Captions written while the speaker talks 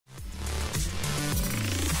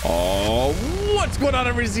Oh, what's going on,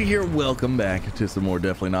 everybody? Here, welcome back to some more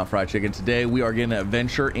Definitely Not Fried Chicken. Today we are going to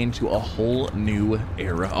venture into a whole new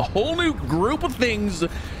era, a whole new group of things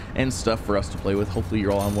and stuff for us to play with. Hopefully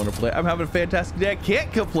you're all on wonderful day. I'm having a fantastic day. I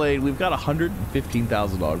can't complain. We've got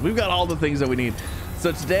 $115,000. We've got all the things that we need.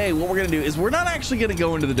 So today what we're going to do is we're not actually going to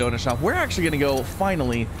go into the donut shop. We're actually going to go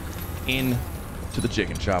finally in to the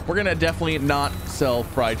chicken shop. We're gonna definitely not sell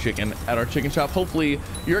fried chicken at our chicken shop. Hopefully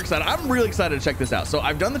you're excited. I'm really excited to check this out. So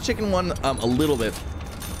I've done the chicken one a little bit,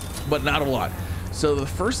 but not a lot. So the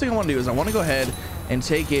first thing I want to do is I want to go ahead and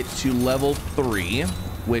take it to level 3,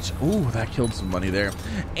 which, ooh, that killed some money there.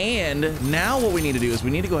 And now what we need to do is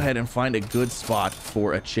we need to go ahead and find a good spot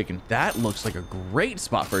for a chicken. That looks like a great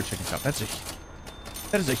spot for a chicken shop. That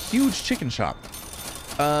is a huge chicken shop.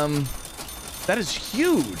 That is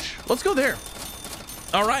huge. Let's go there.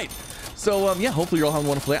 All right, so yeah, hopefully you're all having a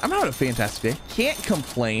wonderful day. I'm having a fantastic day. Can't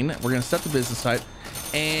complain. We're gonna set the business type,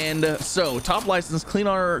 and so top license, clean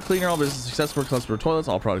all business, successful customer toilets,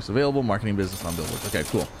 all products available, marketing business on billboards. Okay,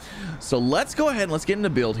 cool. So let's go ahead and let's get into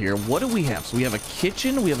build here. What do we have? So we have a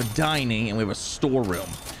kitchen, we have a dining, and we have a storeroom.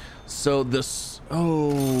 So this,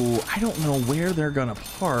 oh, I don't know where they're gonna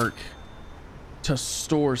park to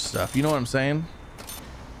store stuff. You know what I'm saying?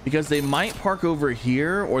 Because they might park over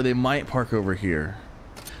here or they might park over here.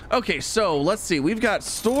 Okay, so let's see. We've got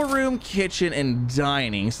storeroom, kitchen, and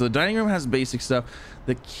dining. So the dining room has basic stuff.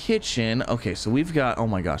 The kitchen, okay, so we've got, oh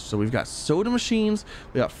my gosh, so we've got soda machines,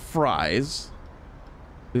 we got fries,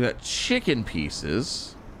 we've got chicken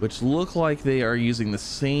pieces, which look like they are using the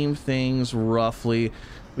same things roughly.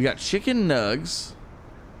 We got chicken nugs,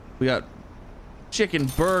 we got chicken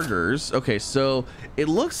burgers. Okay, so it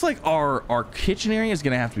looks like our kitchen area is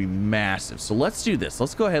gonna have to be massive. So let's do this.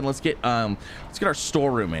 Let's go ahead and let's get our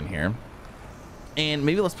storeroom in here, and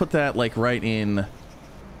maybe let's put that like right in,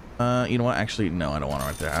 you know what, actually no, I don't want it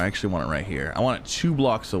right there. I actually want it right here. I want it 2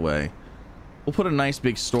 blocks away. We'll put a nice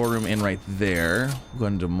big storeroom in right there. We're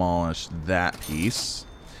going to demolish that piece,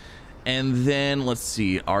 and then let's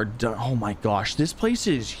see oh my gosh, this place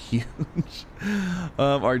is huge.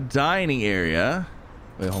 Our dining area,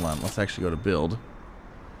 wait, hold on, let's actually go to build.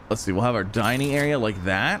 Let's see, we'll have our dining area like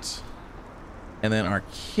that, and then our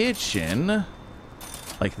kitchen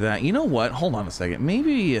like that. You know what, hold on a second,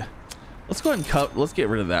 maybe let's go ahead and let's get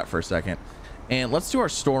rid of that for a second, and let's do our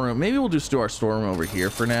storeroom. Maybe we'll just do our storeroom over here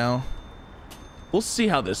for now. We'll see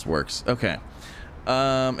how this works. Okay,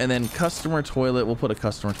 and then customer toilet, we'll put a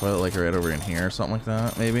customer toilet like right over in here or something like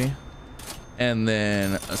that, maybe. And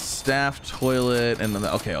then a staff toilet, and then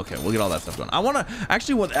okay, we'll get all that stuff going. I want to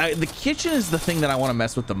actually, the kitchen is the thing that I want to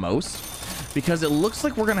mess with the most, because it looks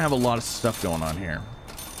like we're gonna have a lot of stuff going on here.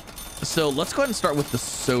 So let's go ahead and start with the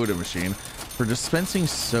soda machine for dispensing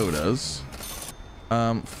sodas.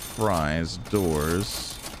 Fries,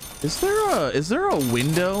 doors. Is there a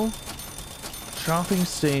window? Shopping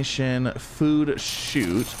station, food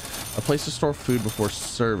chute, a place to store food before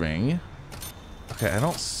serving. Okay, I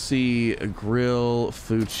don't see a grill,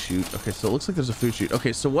 food chute. Okay, so it looks like there's a food chute.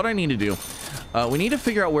 Okay, so what I need to do, we need to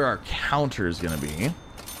figure out where our counter is gonna be.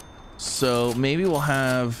 So maybe let's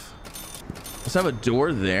have a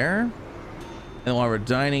door there, and we'll have our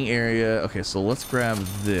dining area. Okay, so let's grab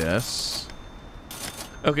this.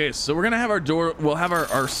 Okay, so we're gonna have our door, we'll have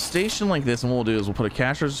our station like this, and what we'll do is we'll put a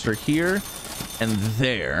cash register here and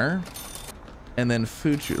there, and then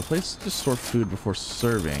food chute, a place to store food before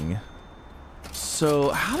serving. So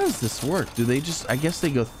how does this work? Do they just, I guess they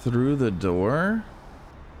go through the door?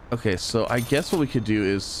 Okay, so I guess what we could do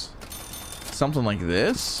is something like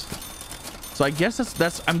this. So I guess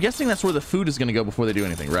that's I'm guessing that's where the food is going to go before they do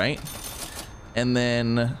anything, right? And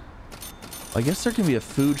then I guess there can be a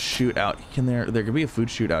food chute out. There could be a food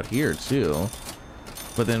chute out here too,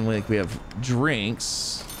 but then we have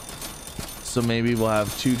drinks, so maybe we'll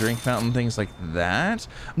have 2 drink fountain things like that.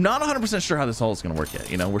 I'm not 100% sure how this all is going to work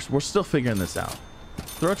yet. You know, we're still figuring this out.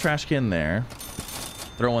 Throw a trash can there,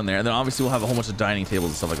 throw in there, and then obviously we'll have a whole bunch of dining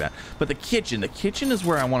tables and stuff like that. But the kitchen is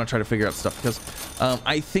where I want to try to figure out stuff, because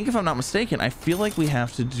I think, if I'm not mistaken, I feel like we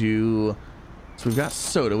have to do, so we've got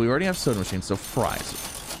soda, we already have soda machines, so fries.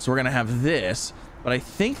 So we're gonna have this, but I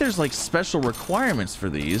think there's like special requirements for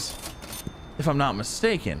these, if I'm not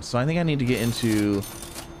mistaken. So I think I need to get into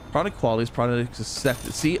product qualities, product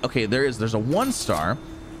accepted. See, okay, there's a 1-star,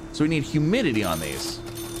 so we need humidity on these.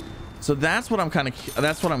 So that's what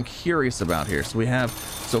I'm curious about here. So we have,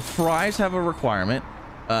 so fries have a requirement,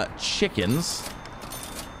 chickens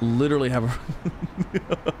literally have a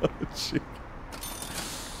chicken.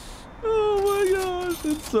 Oh my gosh,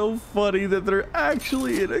 it's so funny that they're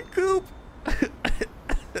actually in a coop.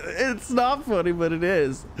 It's not funny, but it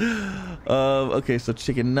is. Okay, so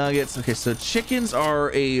chicken nuggets. Okay, so chickens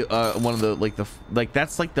are a one of the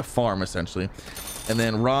that's like the farm essentially. And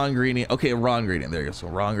then raw ingredient. Okay, raw ingredient. There you go. So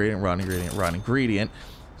raw ingredient, raw ingredient, raw ingredient.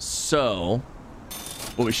 So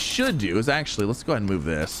what we should do is actually, let's go ahead and move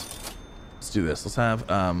this. Let's do this. Let's have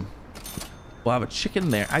we'll have a chicken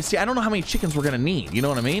there. I don't know how many chickens we're gonna need. You know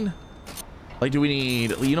what I mean? Like, do we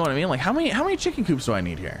need, you know what I mean? Like, how many chicken coops do I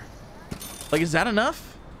need here? Like, is that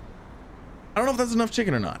enough? I don't know if that's enough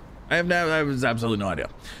chicken or not. I have absolutely no idea.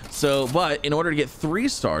 So, but in order to get 3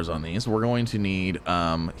 stars on these, we're going to need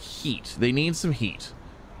heat. They need some heat.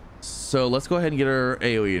 So let's go ahead and get our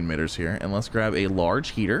AoE emitters here, and let's grab a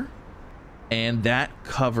large heater. And that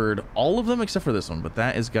covered all of them except for this one, but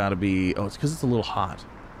that has got to be, oh, it's because it's a little hot.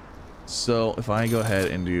 So if I go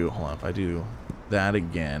ahead and do, hold on, if I do that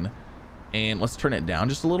again, and let's turn it down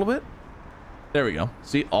just a little bit. There we go.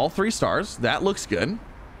 See, all 3 stars. That looks good.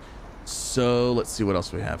 So let's see what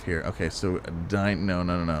else we have here. Okay, so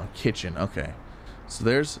no. Kitchen. Okay.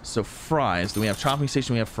 So fries. Then we have chopping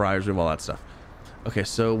station. We have fryers. We have all that stuff. Okay,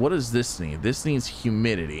 so what does this need? This needs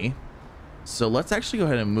humidity. So let's actually go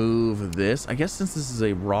ahead and move this. I guess since this is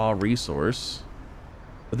a raw resource,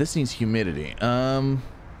 but this needs humidity.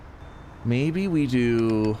 Maybe we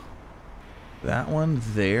do that one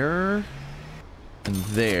there and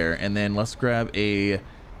there, and then let's grab a,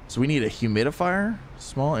 so we need a humidifier,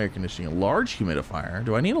 small air conditioning, a large humidifier.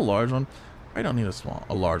 Do I need a large one? I don't need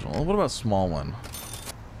a large one. What about a small one?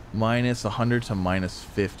 Minus 100 to minus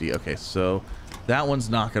 50. Okay, so that one's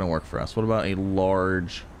not going to work for us. What about a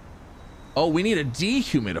large? Oh, we need a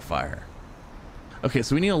dehumidifier. Okay,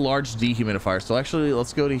 so we need a large dehumidifier. So actually,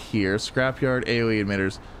 let's go to here, scrapyard, AoE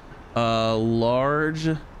emitters, large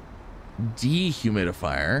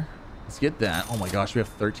dehumidifier. Let's get that. Oh my gosh, we have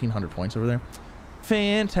 1,300 points over there.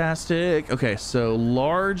 Fantastic. Okay, so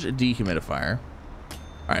large dehumidifier.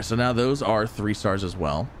 All right, so now those are 3 stars as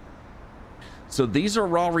well. So these are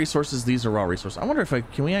raw resources. These are raw resources. I wonder if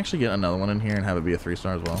can we actually get another one in here and have it be a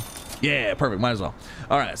 3-star as well? Yeah, perfect. Might as well.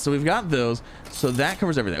 All right, so we've got those. So that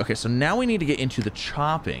covers everything. Okay, so now we need to get into the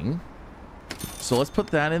chopping. So let's put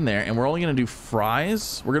that in there, and we're only going to do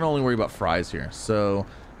fries. We're going to only worry about fries here. So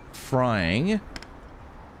frying.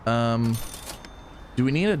 Do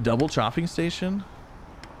we need a double chopping station?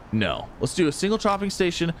 No. Let's do a single chopping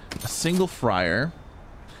station, a single fryer,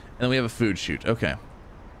 and then we have a food chute. Okay.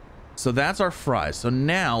 So that's our fries. So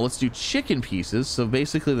now let's do chicken pieces. So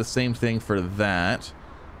basically the same thing for that,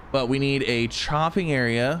 but we need a chopping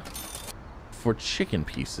area for chicken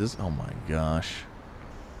pieces. Oh my gosh.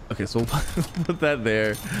 Okay, so we'll put that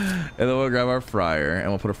there, and then we'll grab our fryer, and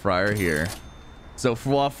we'll put a fryer here. So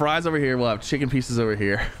we'll have fries over here, we'll have chicken pieces over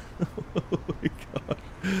here. Oh my god.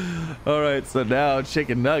 All right, so now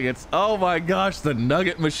chicken nuggets. Oh my gosh, the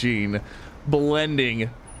nugget machine. Blending.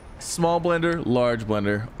 Small blender, large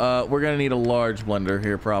blender. We're gonna need a large blender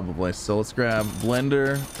here probably. So let's grab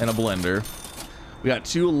blender and a blender. We got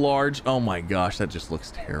 2 large. Oh my gosh, that just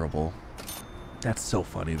looks terrible. That's so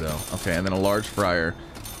funny though. Okay, and then a large fryer.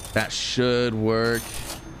 That should work.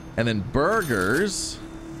 And then burgers.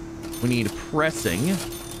 We need pressing.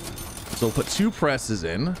 So we'll put 2 presses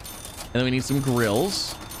in. And then we need some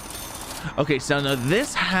grills. Okay, so now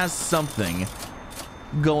this has something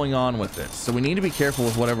going on with it. So we need to be careful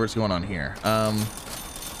with whatever's going on here.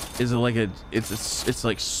 Is it like it's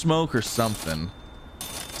like smoke or something.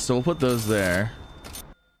 So we'll put those there.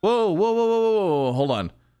 Whoa. Hold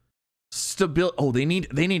on. Oh, they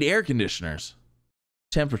need air conditioners.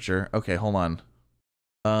 Temperature. Okay, hold on.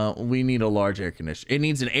 We need a large air conditioner. It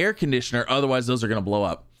needs an air conditioner, otherwise those are gonna blow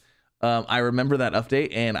up. I remember that update,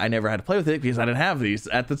 and I never had to play with it because I didn't have these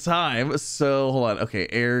at the time. So hold on. Okay,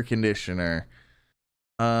 air conditioner.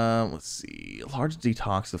 Let's see. Large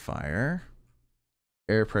detoxifier,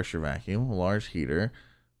 air pressure vacuum, large heater,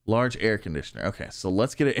 large air conditioner. Okay, so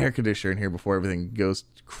let's get an air conditioner in here before everything goes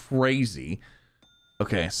crazy.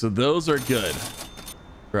 Okay, so those are good.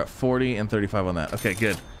 We're at 40 and 35 on that. Okay,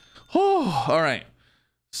 good. Oh, all right.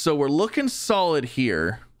 So we're looking solid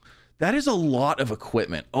here. That is a lot of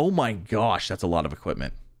equipment. Oh my gosh, that's a lot of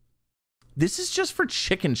equipment. This is just for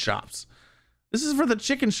chicken shops. This is for the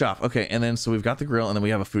chicken shop. Okay, and then so we've got the grill, and then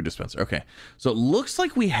we have a food dispenser. Okay, so it looks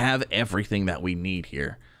like we have everything that we need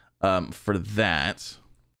here for that.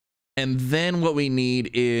 And then what we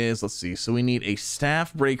need is, let's see, so we need a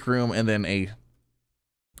staff break room and then a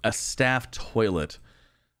staff toilet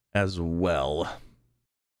as well.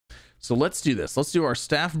 So let's do this. Let's do our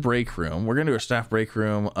staff break room. We're gonna do our staff break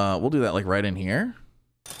room. We'll do that like right in here.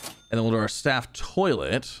 And then we'll do our staff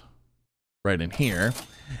toilet right in here.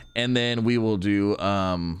 And then we will do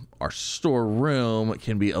our storeroom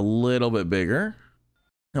can be a little bit bigger.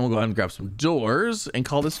 And we'll go ahead and grab some doors and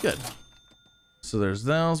call this good. So there's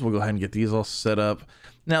those. We'll go ahead and get these all set up.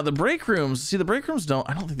 Now the break rooms, see the break rooms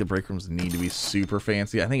I don't think the break rooms need to be super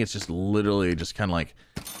fancy. I think it's just literally just kind of like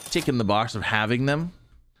ticking the box of having them.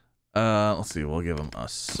 Let's see, we'll give them a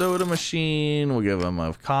soda machine. We'll give them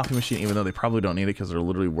a coffee machine, even though they probably don't need it because they're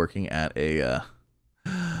literally working at a,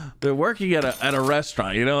 they're working at a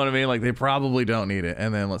restaurant. You know what I mean? Like they probably don't need it.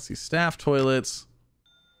 And then let's see, staff toilets.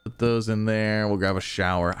 Put those in there. We'll grab a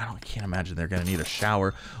shower. I can't imagine they're gonna need a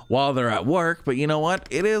shower while they're at work, but you know what?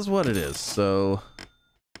 It is what it is. So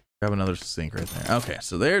grab another sink right there. Okay,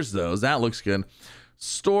 so there's those. That looks good.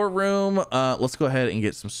 Storeroom. Let's go ahead and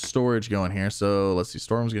get some storage going here. So let's see.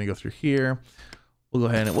 Storeroom's gonna go through here. We'll go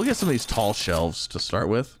ahead and we'll get some of these tall shelves to start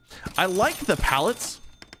with. I like the pallets.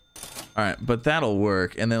 All right, but that'll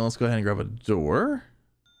work. And then let's go ahead and grab a door.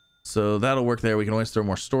 So that'll work there. We can always throw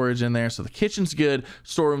more storage in there. So the kitchen's good,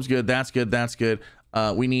 storeroom's good, that's good, that's good.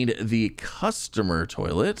 We need the customer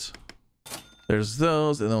toilet. There's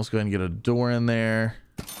those, and then let's go ahead and get a door in there.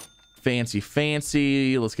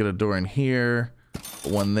 Fancy. Let's get a door in here.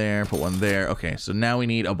 Put one there, put one there. Okay, so now we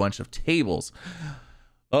need a bunch of tables.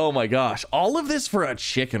 Oh my gosh, all of this for a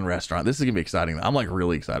chicken restaurant. This is gonna be exciting. I'm like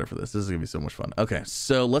really excited for this. This is gonna be so much fun. Okay,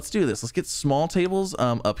 so let's do this. Let's get small tables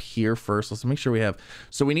up here first. Let's make sure we have,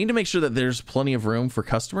 so we need to make sure that there's plenty of room for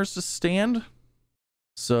customers to stand.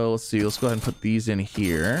 So let's see, let's go ahead and put these in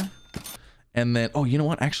here. And then, oh, you know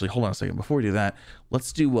what? Actually, hold on a second. Before we do that,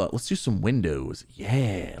 let's do some windows.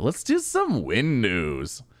 Yeah, let's do some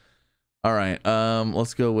windows. All right,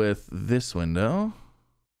 let's go with this window.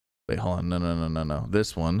 Wait, hold on. No.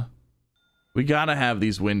 This one. We gotta have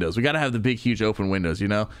these windows. We gotta have the big, huge open windows, you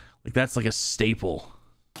know? Like, that's like a staple.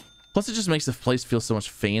 Plus, it just makes the place feel so much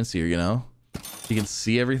fancier, you know? You can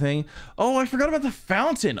see everything. Oh, I forgot about the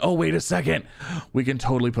fountain. Oh, wait a second. We can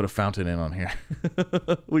totally put a fountain in on here.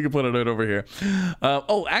 We can put it right over here.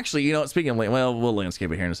 Oh, actually, you know, speaking of, well, we'll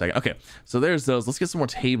landscape it here in a second. Okay, so there's those. Let's get some more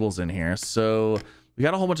tables in here. So we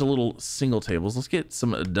got a whole bunch of little single tables. Let's get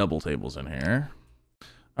some double tables in here.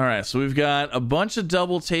 All right, so we've got a bunch of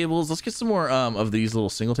double tables. Let's get some more of these little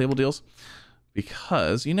single table deals,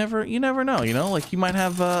 because you never know, you know, like you might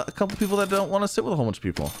have a couple people that don't want to sit with a whole bunch of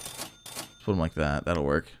people. Let's put them like that. That'll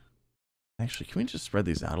work. Actually, can we just spread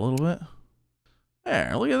these out a little bit?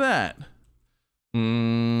 There, look at that.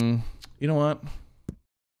 You know what?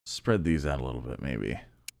 Spread these out a little bit, maybe.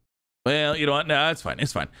 Well, you know what? No, it's fine.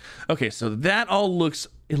 It's fine. Okay, so that all looks,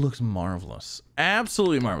 it looks marvelous.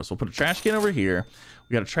 Absolutely marvelous. We'll put a trash can over here.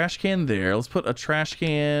 We got a trash can there. Let's put a trash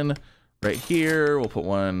can right here. We'll put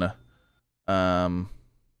one. That'll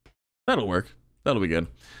work. That'll be good.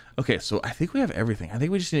 Okay, so I think we have everything. I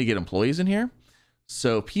think we just need to get employees in here.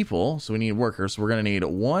 So people, so we need workers. So we're gonna need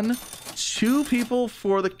 1, 2 people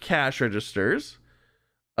for the cash registers.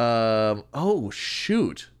 Oh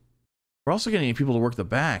shoot. We're also gonna need people to work the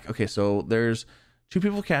back. Okay, so there's 2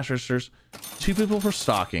 people for cash registers, 2 people for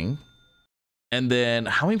stocking. And then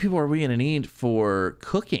how many people are we gonna need for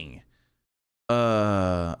cooking?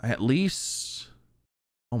 At least,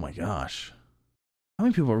 oh my gosh. How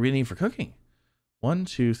many people are we gonna need for cooking? 1,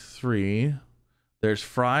 2, 3. There's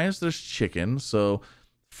fries, there's chicken. So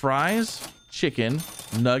fries, chicken,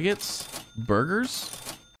 nuggets, burgers.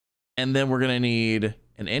 And then we're gonna need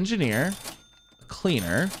an engineer, a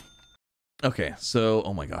cleaner. Okay, so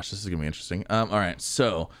oh my gosh, this is gonna be interesting. All right,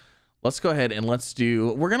 so let's go ahead and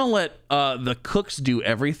we're gonna let the cooks do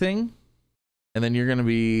everything. And then you're gonna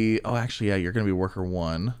be, oh actually, yeah, you're gonna be worker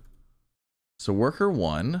 1. So worker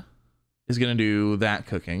 1 is gonna do that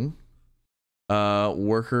cooking.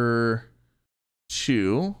 Worker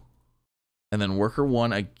 2, and then worker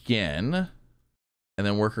 1 again, and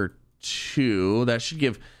then worker 2. That should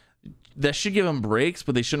give them breaks,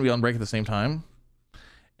 but they shouldn't be on break at the same time.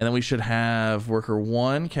 And then we should have worker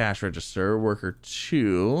 1 cash register, worker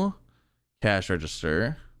 2 cash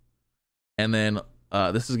register, and then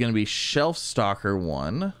this is going to be shelf stocker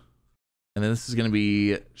 1, and then this is going to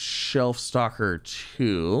be shelf stalker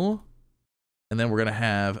 2, and then we're going to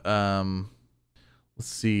have let's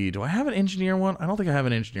see, do I have an engineer 1? I don't think I have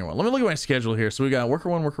an engineer 1. Let me look at my schedule here. So we got worker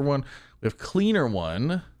 1, worker 1. We have cleaner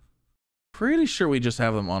 1. Pretty sure we just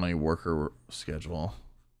have them on a worker schedule.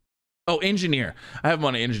 Oh, engineer. I have them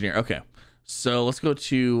on an engineer. Okay. So let's go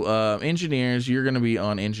to engineers. You're going to be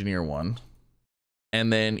on engineer 1.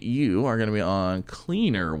 And then you are going to be on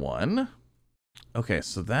cleaner 1. Okay,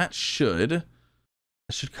 so that should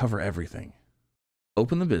cover everything.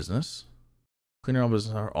 Open the business. Cleaner all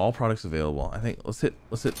business, all products available. I think let's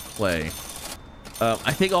hit play.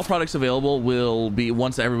 I think all products available will be,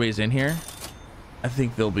 once everybody's in here, I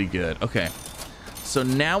think they'll be good. Okay. So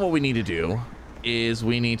now what we need to do is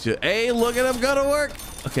we need to, hey, look at them go to work.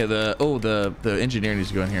 Okay, the engineer needs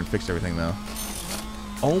to go in here and fix everything though.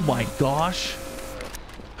 Oh my gosh.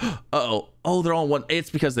 Uh-oh. Oh, they're all one. It's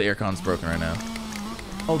because the aircon's broken right now.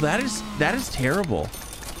 Oh, that is terrible.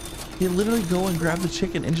 You literally go and grab the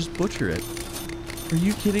chicken and just butcher it. Are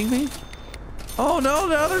you kidding me? Oh no,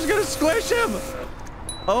 now there's gonna squish him.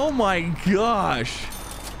 Oh my gosh.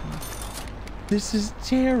 This is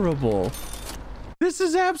terrible. This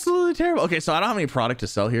is absolutely terrible. Okay, so I don't have any product to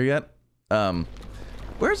sell here yet.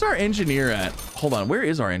 Where's our engineer at? Hold on, where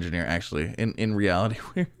is our engineer actually? In reality,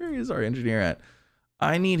 where is our engineer at?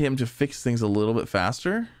 I need him to fix things a little bit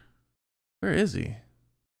faster. Where is he?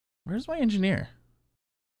 Where's my engineer?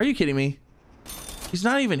 Are you kidding me? He's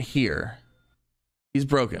not even here. He's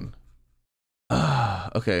broken.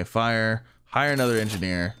 Okay, hire another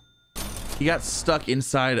engineer. He got stuck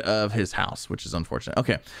inside of his house, which is unfortunate.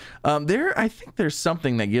 Okay, I think there's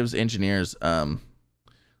something that gives engineers,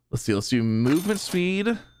 let's see, let's do movement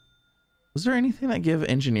speed. Was there anything that give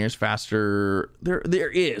engineers faster?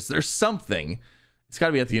 There's something. It's got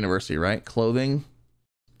to be at the university, right? Clothing,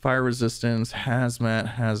 fire resistance,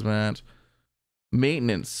 hazmat,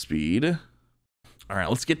 maintenance speed. All right,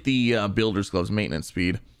 let's get the builder's gloves, maintenance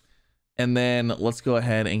speed. And then let's go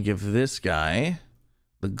ahead and give this guy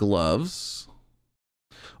the gloves.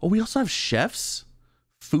 Oh, we also have chefs,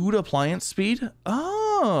 food appliance speed.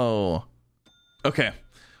 Oh, okay,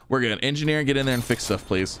 we're good. Engineer, get in there and fix stuff,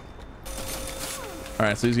 please. All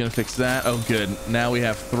right, so he's gonna fix that. Oh, good. Now we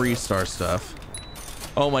have 3-star stuff.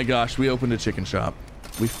 Oh my gosh, we opened a chicken shop.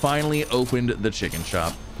 We finally opened the chicken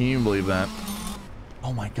shop. Can you even believe that?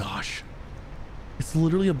 Oh my gosh. It's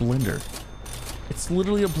literally a blender. It's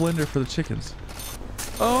literally a blender for the chickens.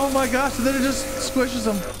 Oh my gosh, and then it just squishes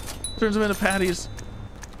them. Turns them into patties.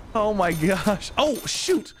 Oh my gosh. Oh,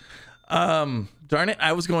 shoot. Darn it.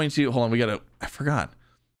 I was going to, hold on, I forgot.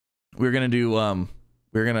 We're going to do,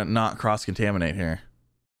 we're going to not cross-contaminate here.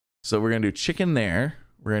 So we're going to do chicken there.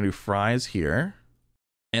 We're going to do fries here.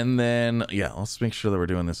 And then, yeah, let's make sure that we're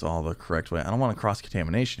doing this all the correct way. I don't want a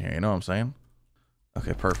cross-contamination here, you know what I'm saying?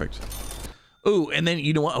 Okay, perfect. Oh, and then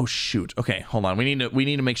you know what? Oh, shoot. Okay, hold on. We need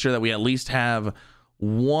to make sure that we at least have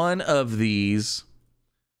one of these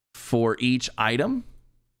for each item.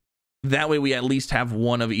 That way we at least have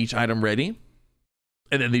one of each item ready.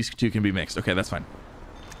 And then these two can be mixed. Okay, that's fine.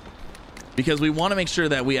 Because we want to make sure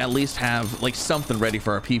that we at least have like something ready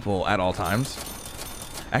for our people at all times.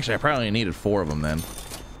 Actually, I probably needed 4 of them then.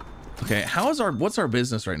 Okay, what's our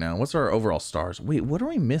business right now? What's our overall stars? Wait, what are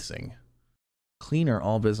we missing? Cleaner,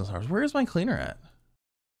 all business hours. Where is my cleaner at?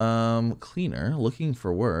 Cleaner, looking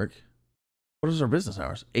for work. What is our business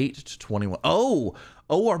hours? 8 to 21. Oh,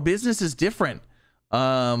 our business is different.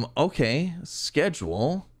 Okay,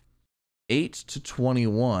 schedule 8 to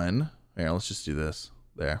 21. Here, let's just do this.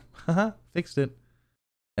 There. Haha, fixed it.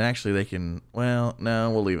 And actually they can, well, no,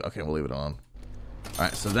 we'll leave it on. All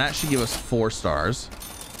right, so that should give us 4 stars.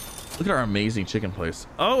 Look at our amazing chicken place.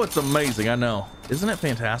 Oh, it's amazing. I know. Isn't it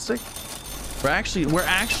fantastic? We're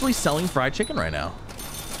actually selling fried chicken right now.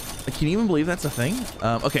 Like, can you even believe that's a thing?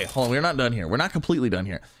 Okay, hold on. We're not done here. We're not completely done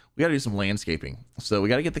here. We got to do some landscaping. So we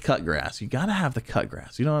got to get the cut grass. You got to have the cut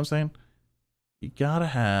grass. You know what I'm saying? You got to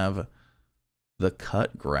have the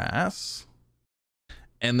cut grass.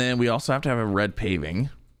 And then we also have to have a red paving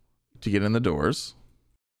to get in the doors.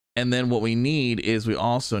 And then what we need is we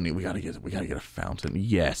gotta get a fountain.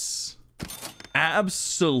 Yes,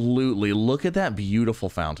 absolutely. Look at that beautiful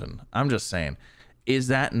fountain. I'm just saying, is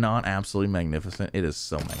that not absolutely magnificent? It is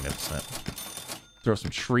so magnificent. Throw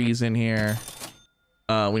some trees in here.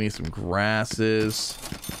 We need some grasses.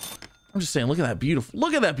 I'm just saying, look at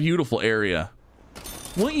that beautiful area.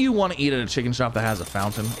 Wouldn't you want to eat at a chicken shop that has a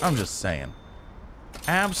fountain? I'm just saying.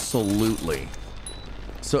 Absolutely.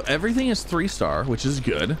 So everything is 3-star, which is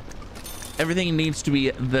good. Everything needs to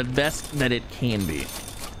be the best that it can be.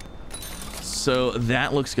 So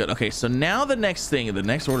that looks good. Okay, so now the next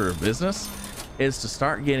order of business is to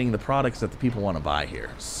start getting the products that the people want to buy here.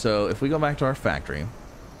 So if we go back to our factory,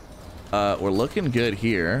 we're looking good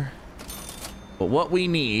here. But what we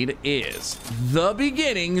need is the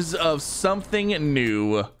beginnings of something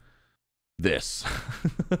new. This.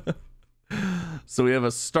 So we have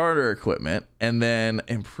a starter equipment and then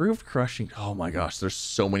improved crushing. Oh my gosh, there's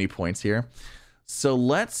so many points here. So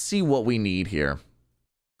let's see what we need here.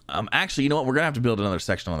 Actually, you know what? We're gonna have to build another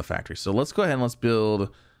section on the factory. So let's go ahead and let's build,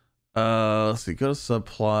 let's see, go to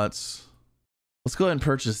subplots. Let's go ahead and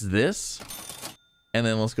purchase this. And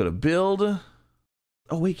then let's go to build.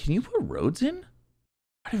 Oh wait, can you put roads in?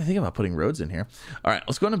 I didn't even think about putting roads in here. All right,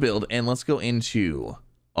 let's go into build and let's go into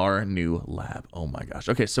our new lab. Oh my gosh.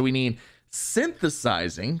 Okay, so we need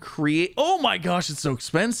synthesizing, create. Oh my gosh, it's so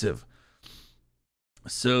expensive.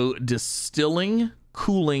 So distilling,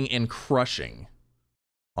 cooling, and crushing.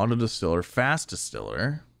 Auto distiller, fast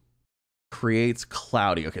distiller, creates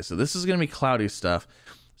cloudy. Okay, so this is gonna be cloudy stuff.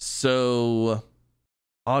 So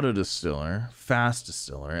auto distiller, fast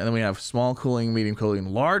distiller, and then we have small cooling, medium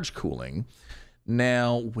cooling, large cooling.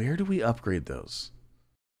 Now, where do we upgrade those?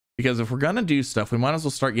 Because if we're gonna do stuff, we might as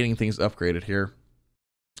well start getting things upgraded here.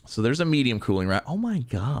 So there's a medium cooling, right? Oh my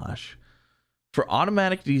gosh. For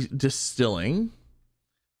automatic distilling,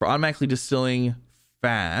 for automatically distilling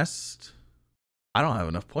fast, I don't have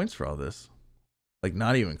enough points for all this. Like,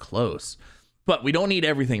 not even close. But we don't need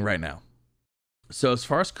everything right now. So as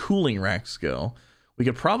far as cooling racks go, we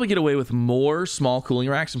could probably get away with more small cooling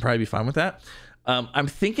racks and probably be fine with that. I'm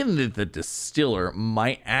thinking that the distiller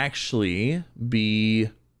might actually be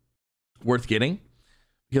worth getting,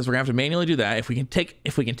 because we're gonna have to manually do that. If we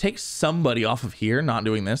can take somebody off of here not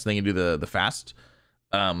doing this, then you do the fast,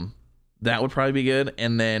 that would probably be good.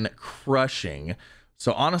 And then crushing.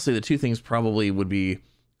 So honestly, the two things probably would be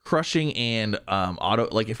crushing and auto.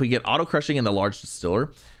 Like if we get auto crushing and the large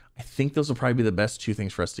distiller, I think those will probably be the best two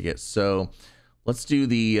things for us to get. So let's do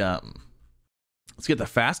the let's get the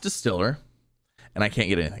fast distiller, and I can't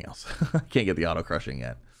get anything else. I can't get the auto crushing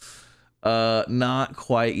yet. Not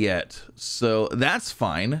quite yet. So that's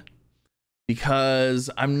fine, because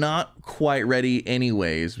I'm not quite ready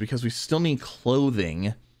anyways, because we still need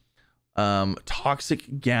clothing,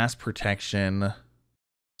 toxic gas protection.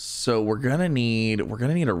 So we're gonna need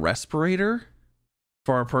a respirator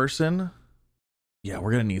for our person. Yeah,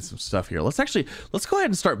 we're gonna need some stuff here. Let's go ahead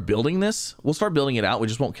and start building this. We'll start building it out. We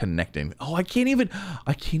just won't connect it. Oh, I can't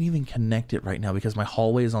even connect it right now because my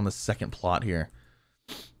hallway is on the second plot here.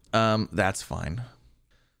 That's fine.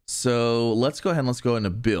 So let's go ahead and let's go into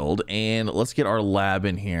build, and let's get our lab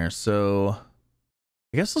in here. So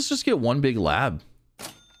I guess let's just get one big lab.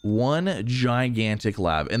 One gigantic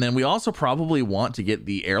lab. And then we also probably want to get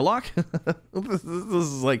the airlock. This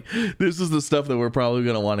is the stuff that we're probably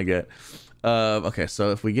going to want to get. Okay, so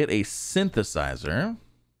if we get a synthesizer,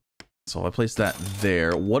 so I place that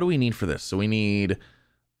there. What do we need for this? So we need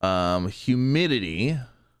humidity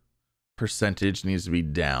percentage needs to be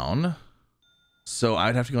down. So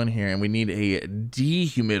I'd have to go in here, and we need a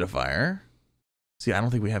dehumidifier. See, I don't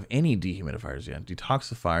think we have any dehumidifiers yet.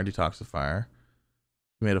 Detoxifier,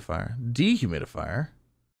 humidifier, dehumidifier.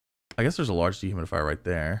 I guess there's a large dehumidifier right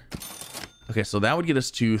there. Okay, so that would get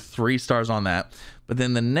us to 3 stars on that. But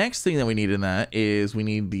then the next thing that we need in that is we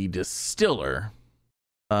need the distiller.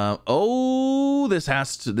 Oh, this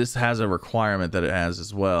has a requirement that it has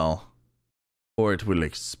as well, or it will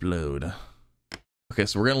explode. Okay,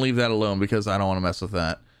 so we're gonna leave that alone because I don't want to mess with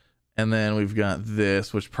that. And then we've got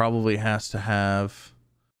this, which probably has to have,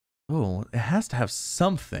 oh, it has to have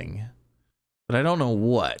something, but I don't know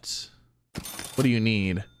what. What do you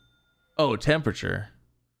need? Oh, temperature.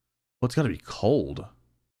 Well, it's got to be cold. And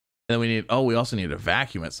then we need, oh, we also need a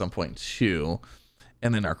vacuum at some point too.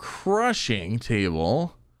 And then our crushing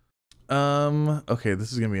table. Okay,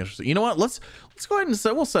 this is gonna be interesting. You know what? Let's go ahead and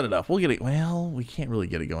we'll set it up. We'll get it. Well, we can't really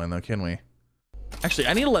get it going though, can we? Actually,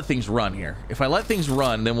 I need to let things run here. If I let things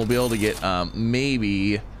run, then we'll be able to get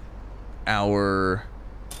maybe our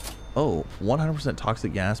 100%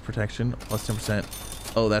 toxic gas protection plus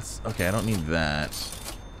 10%. Oh, that's okay. I don't need that.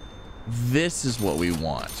 This is what we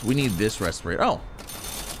want. We need this respirator. Oh,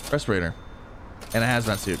 respirator and a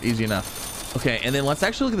hazmat suit. Easy enough. Okay, and then let's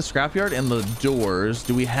actually look at the scrapyard and the doors.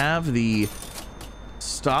 Do we have the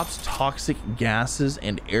stops toxic gases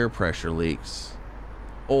and air pressure leaks,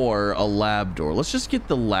 or a lab door? Let's just get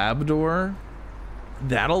the lab door.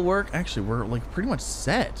 That'll work. Actually, we're like pretty much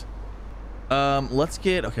set. Let's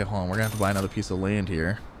get, okay, hold on. We're gonna have to buy another piece of land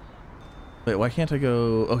here. Wait, why can't I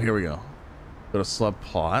go? Oh, here we go. Go to slub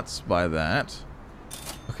plots, buy that.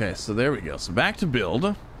 Okay, so there we go. So back to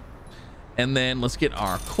build. And then let's get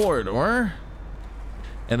our corridor.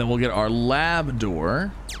 And then we'll get our lab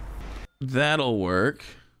door. That'll work.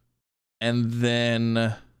 And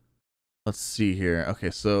then let's see here.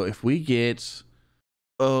 Okay, so if we get,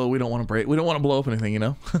 oh, we don't want to blow up anything, you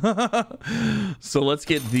know? So let's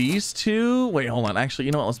get these two. Wait, hold on. Actually,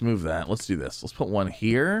 you know what? Let's move that. Let's do this. Let's put one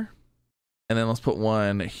here. And then let's put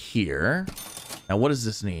one here. Now, what does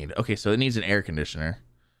this need? Okay, so it needs an air conditioner.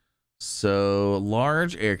 So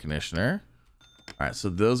large air conditioner. All right, so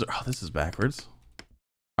those are, oh, this is backwards.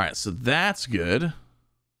 All right, so that's good.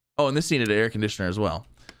 Oh, and this needed an air conditioner as well.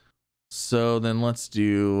 So then let's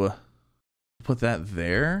do, put that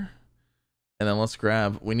there. And then let's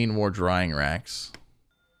grab, we need more drying racks.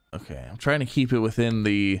 Okay, I'm trying to keep it within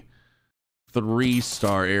the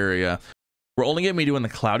 3-star area. We're only gonna be doing the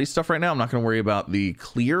cloudy stuff right now. I'm not gonna worry about the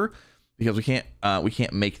clear because we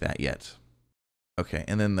can't make that yet. Okay,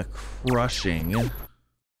 and then the crushing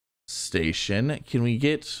station. We can't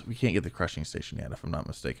get the crushing station yet, if I'm not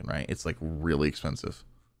mistaken, right? It's like really expensive.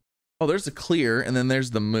 Oh, there's the clear, and then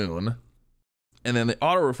there's the moon. And then the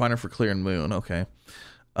auto refiner for clear and moon. Okay.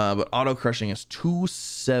 But auto crushing is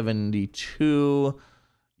 272.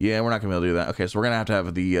 Yeah, we're not gonna be able to do that. Okay, so we're gonna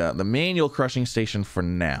have the manual crushing station for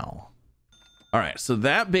now. All right, so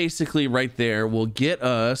that basically right there will get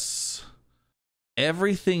us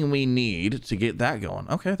everything we need to get that going.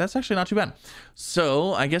 Okay, that's actually not too bad.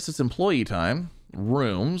 So I guess it's employee time.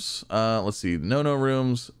 Rooms. Let's see. No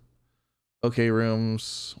rooms. Okay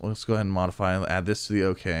rooms. Let's go ahead and modify and add this to the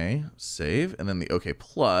okay. Save. And then the okay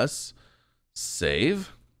plus.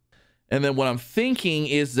 Save. And then what I'm thinking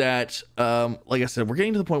is that, like I said, we're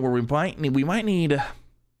getting to the point where we might need,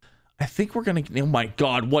 I think we're going to, oh my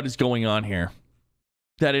God, what is going on here?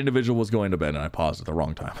 That individual was going to bed and I paused at the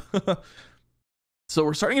wrong time. So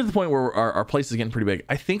we're starting at the point where our place is getting pretty big.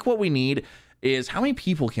 I think what we need is, how many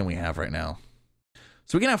people can we have right now?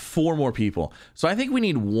 So we can have 4 more people. So I think we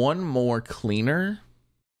need 1 more cleaner.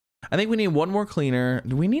 I think we need 1 more cleaner.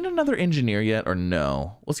 Do we need another engineer yet or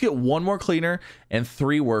no? Let's get 1 more cleaner and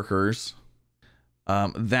 3 workers.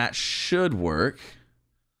 That should work.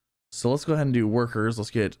 So let's go ahead and do workers.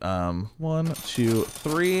 Let's get 1, 2,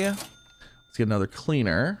 3. Let's get another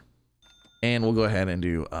cleaner. And we'll go ahead and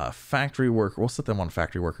do factory worker. We'll set them on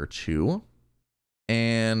factory worker 2.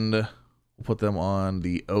 And we'll put them on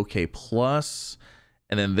the OK plus.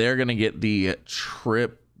 And then they're gonna get the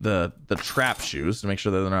trap shoes to make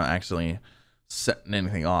sure that they're not accidentally setting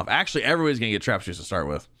anything off. Actually, everybody's gonna get trap shoes to start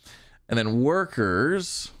with. And then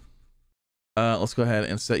workers, let's go ahead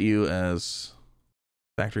and set you as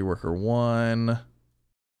factory worker 1,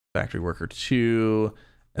 factory worker 2,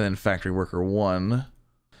 and then factory worker 1.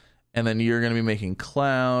 And then you're gonna be making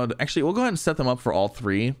cloud. Actually, we'll go ahead and set them up for all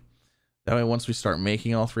 3. That way, once we start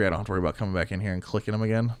making all 3, I don't have to worry about coming back in here and clicking them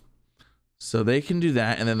again. So they can do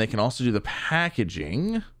that, and then they can also do the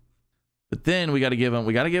packaging. But then we got to give them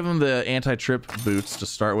the anti-trip boots to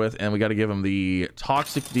start with, and we got to give them the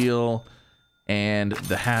toxic deal and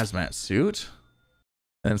the hazmat suit.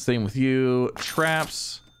 And same with you,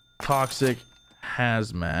 traps, toxic,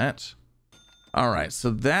 hazmat. All right, so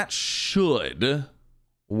that should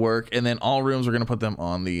work. And then all rooms, we're gonna put them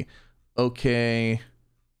on the okay,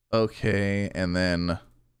 and then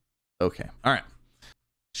okay. All right.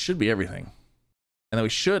 Should be everything. And then we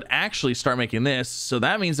should actually start making this. So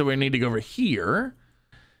that means that we need to go over here.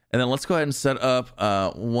 And then let's go ahead and set up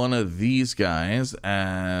one of these guys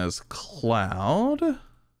as cloud. Actually,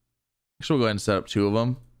 we'll go ahead and set up 2 of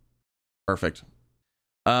them. Perfect.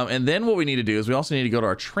 And then what we need to do is we also need to go to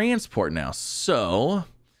our transport now. So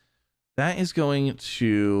that is going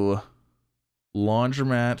to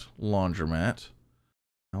laundromat.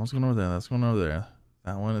 That one's going over there. That's going over there.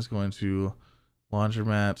 That one is going to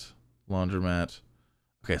laundromat.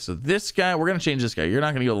 Okay, so this guy, we're going to change this guy. You're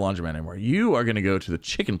not going to go to the laundromat anymore. You are going to go to the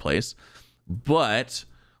chicken place, but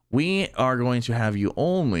we are going to have you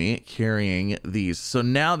only carrying these. So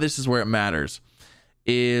now this is where it matters.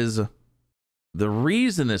 Is the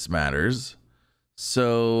reason this matters.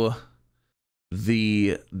 So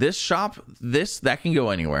this shop, that can go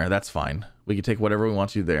anywhere. That's fine. We can take whatever we want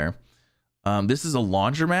to there. This is a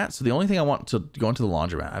laundromat. So the only thing I want to go into the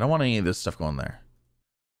laundromat, I don't want any of this stuff going there.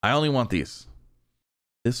 I only want these.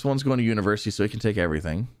 This one's going to university, so it can take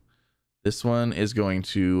everything. This one is going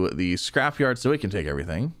to the scrapyard, so it can take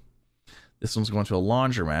everything. This one's going to a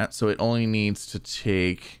laundromat, so it only needs to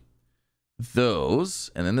take those.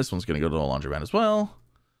 And then this one's going to go to a laundromat as well,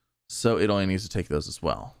 so it only needs to take those as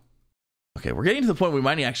well. Okay, we're getting to the point where we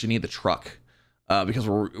might actually need the truck because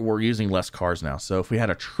we're using less cars now. So if we had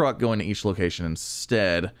a truck going to each location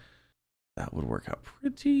instead, that would work out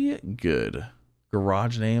pretty good.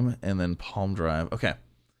 Garage name and then Palm Drive. Okay,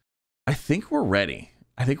 I think we're ready.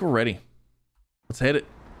 Let's hit it.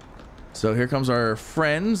 So here comes our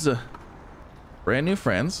friends, brand new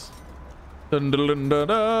friends. Dun, dun, dun, dun,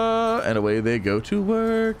 dun. And away they go to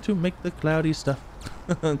work to make the cloudy stuff.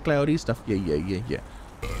 Cloudy stuff. Yeah.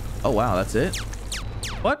 Oh wow, that's it.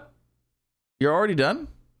 What? You're already done?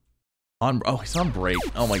 Oh, he's on break.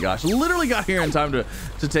 Oh my gosh, literally got here in time to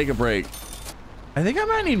take a break. I think I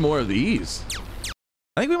might need more of these.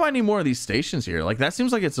 I think we might need more of these stations here. Like, that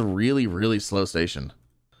seems like it's a really, really slow station.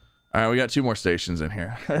 All right, we got 2 more stations in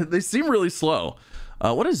here. They seem really slow.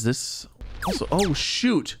 What is this? Also, oh,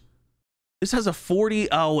 shoot. This has a 40.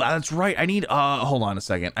 Oh, that's right. I need, hold on a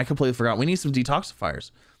second. I completely forgot. We need some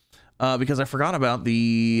detoxifiers. Because I forgot about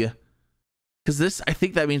because this, I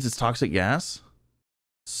think that means it's toxic gas.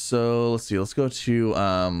 So let's see. Let's go to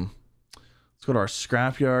our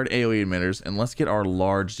scrapyard AOE emitters and let's get our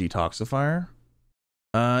large detoxifier.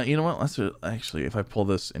 You know what? Let's actually, if I pull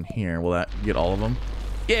this in here, will that get all of them?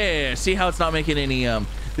 Yeah. See how it's not making any,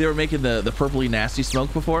 they were making the purpley nasty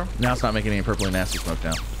smoke before. Now it's not making any purpley nasty smoke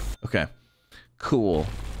now. Okay, cool.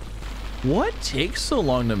 What takes so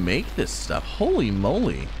long to make this stuff? Holy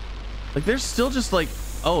moly. Like there's still just like,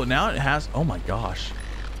 oh, now it has, oh my gosh.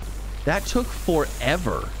 That took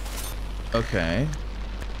forever. Okay.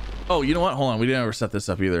 Oh, you know what? Hold on. We didn't ever set this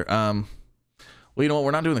up either. Well, you know what?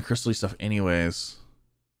 We're not doing the crystally stuff anyways.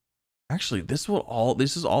 Actually, this is all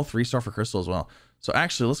 3-star for crystal as well. So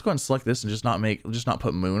actually, let's go ahead and select this and just not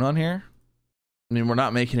put moon on here. I mean, we're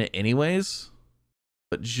not making it anyways,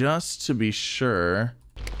 but just to be sure.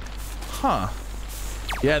 Huh.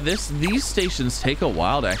 Yeah, these stations take a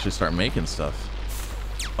while to actually start making stuff.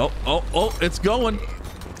 Oh, it's going.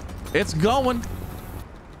 It's going.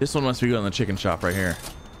 This one must be going to the chicken shop right here.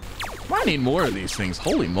 I need more of these things.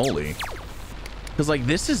 Holy moly. Because like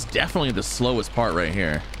this is definitely the slowest part right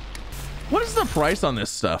here. What is the price on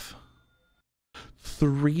this stuff?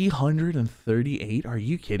 338? Are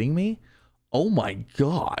you kidding me? Oh my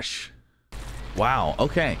gosh. Wow.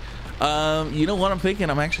 Okay. You know what I'm thinking?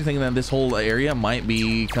 I'm actually thinking that this whole area might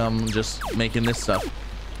become just making this stuff.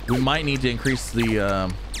 We might need to increase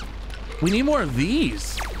the, we need more of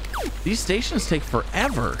these. These stations take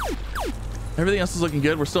forever. Everything else is looking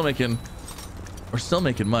good. We're still making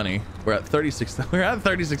money. We're at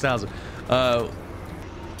 36,000.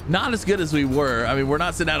 Not as good as we were. I mean, we're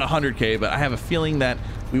not sitting at 100K, but I have a feeling that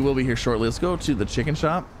we will be here shortly. Let's go to the chicken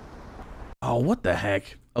shop. Oh, what the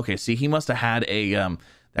heck? Okay, see, he must have had a,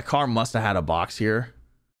 that car must have had a box here,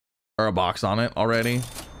 or a box on it already.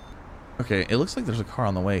 Okay, it looks like there's a car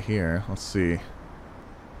on the way here. Let's see.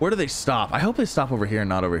 Where do they stop? I hope they stop over here,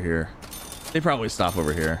 not over here. They probably stop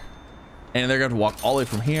over here. And they're going to walk all the way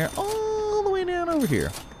from here, all the way down over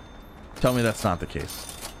here. Tell me that's not the case.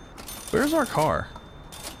 Where's our car?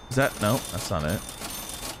 Is that, no, that's not it.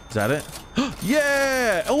 Is that it?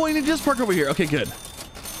 Yeah! Oh, and it just parked over here. Okay, good.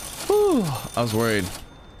 Whew, I was worried.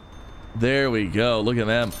 There we go. Look at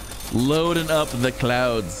them loading up the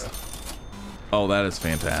clouds. Oh, that is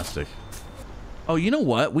fantastic. Oh, you know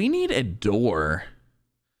what? We need a door.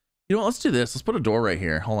 You know what? Let's do this. Let's put a door right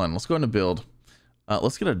here. Hold on. Let's go into build.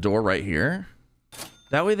 Let's get a door right here.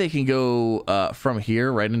 That way they can go from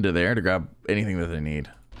here right into there to grab anything that they need.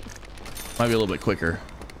 Might be a little bit quicker.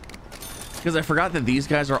 Because I forgot that these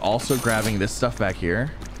guys are also grabbing this stuff back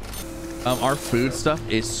here. Our food stuff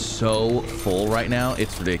is so full right now.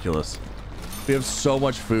 It's ridiculous. We have so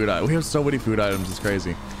much food. We have so many food items. It's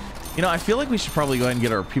crazy. You know, I feel like we should probably go ahead and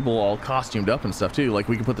get our people all costumed up and stuff too. Like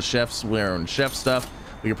we could put the chefs wearing chef stuff.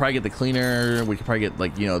 We could probably get the cleaner. We could probably get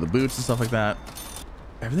like, you know, the boots and stuff like that.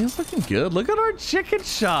 Everything's looking good. Look at our chicken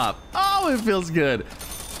shop. Oh, it feels good.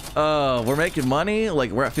 We're making money.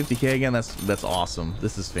 Like we're at 50K again. That's awesome.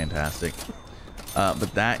 This is fantastic.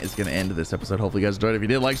 But that is going to end this episode. Hopefully you guys enjoyed it. If you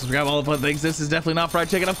did, like, subscribe, all the fun things. This is definitely not fried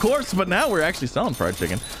chicken, of course, but now we're actually selling fried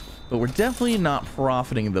chicken. But we're definitely not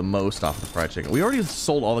profiting the most off of the fried chicken. We already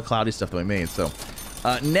sold all the cloudy stuff that we made. So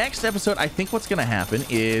next episode, I think what's going to happen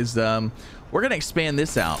is we're going to expand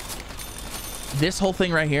this out. This whole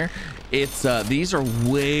thing right here, it's these are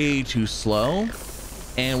way too slow,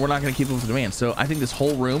 and we're not going to keep up with the demand. So I think this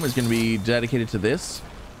whole room is going to be dedicated to this.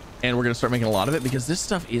 And we're going to start making a lot of it because this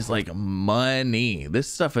stuff is like money. This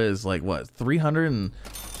stuff is like what,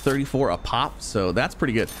 334 a pop. So that's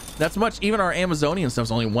pretty good. That's much. Even our Amazonian stuff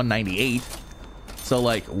is only 198. So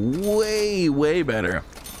like way better.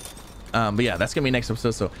 But yeah, that's going to be next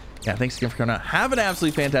episode. So yeah, thanks again for coming out. Have an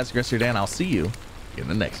absolutely fantastic rest of your day, and I'll see you in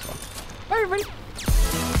the next one.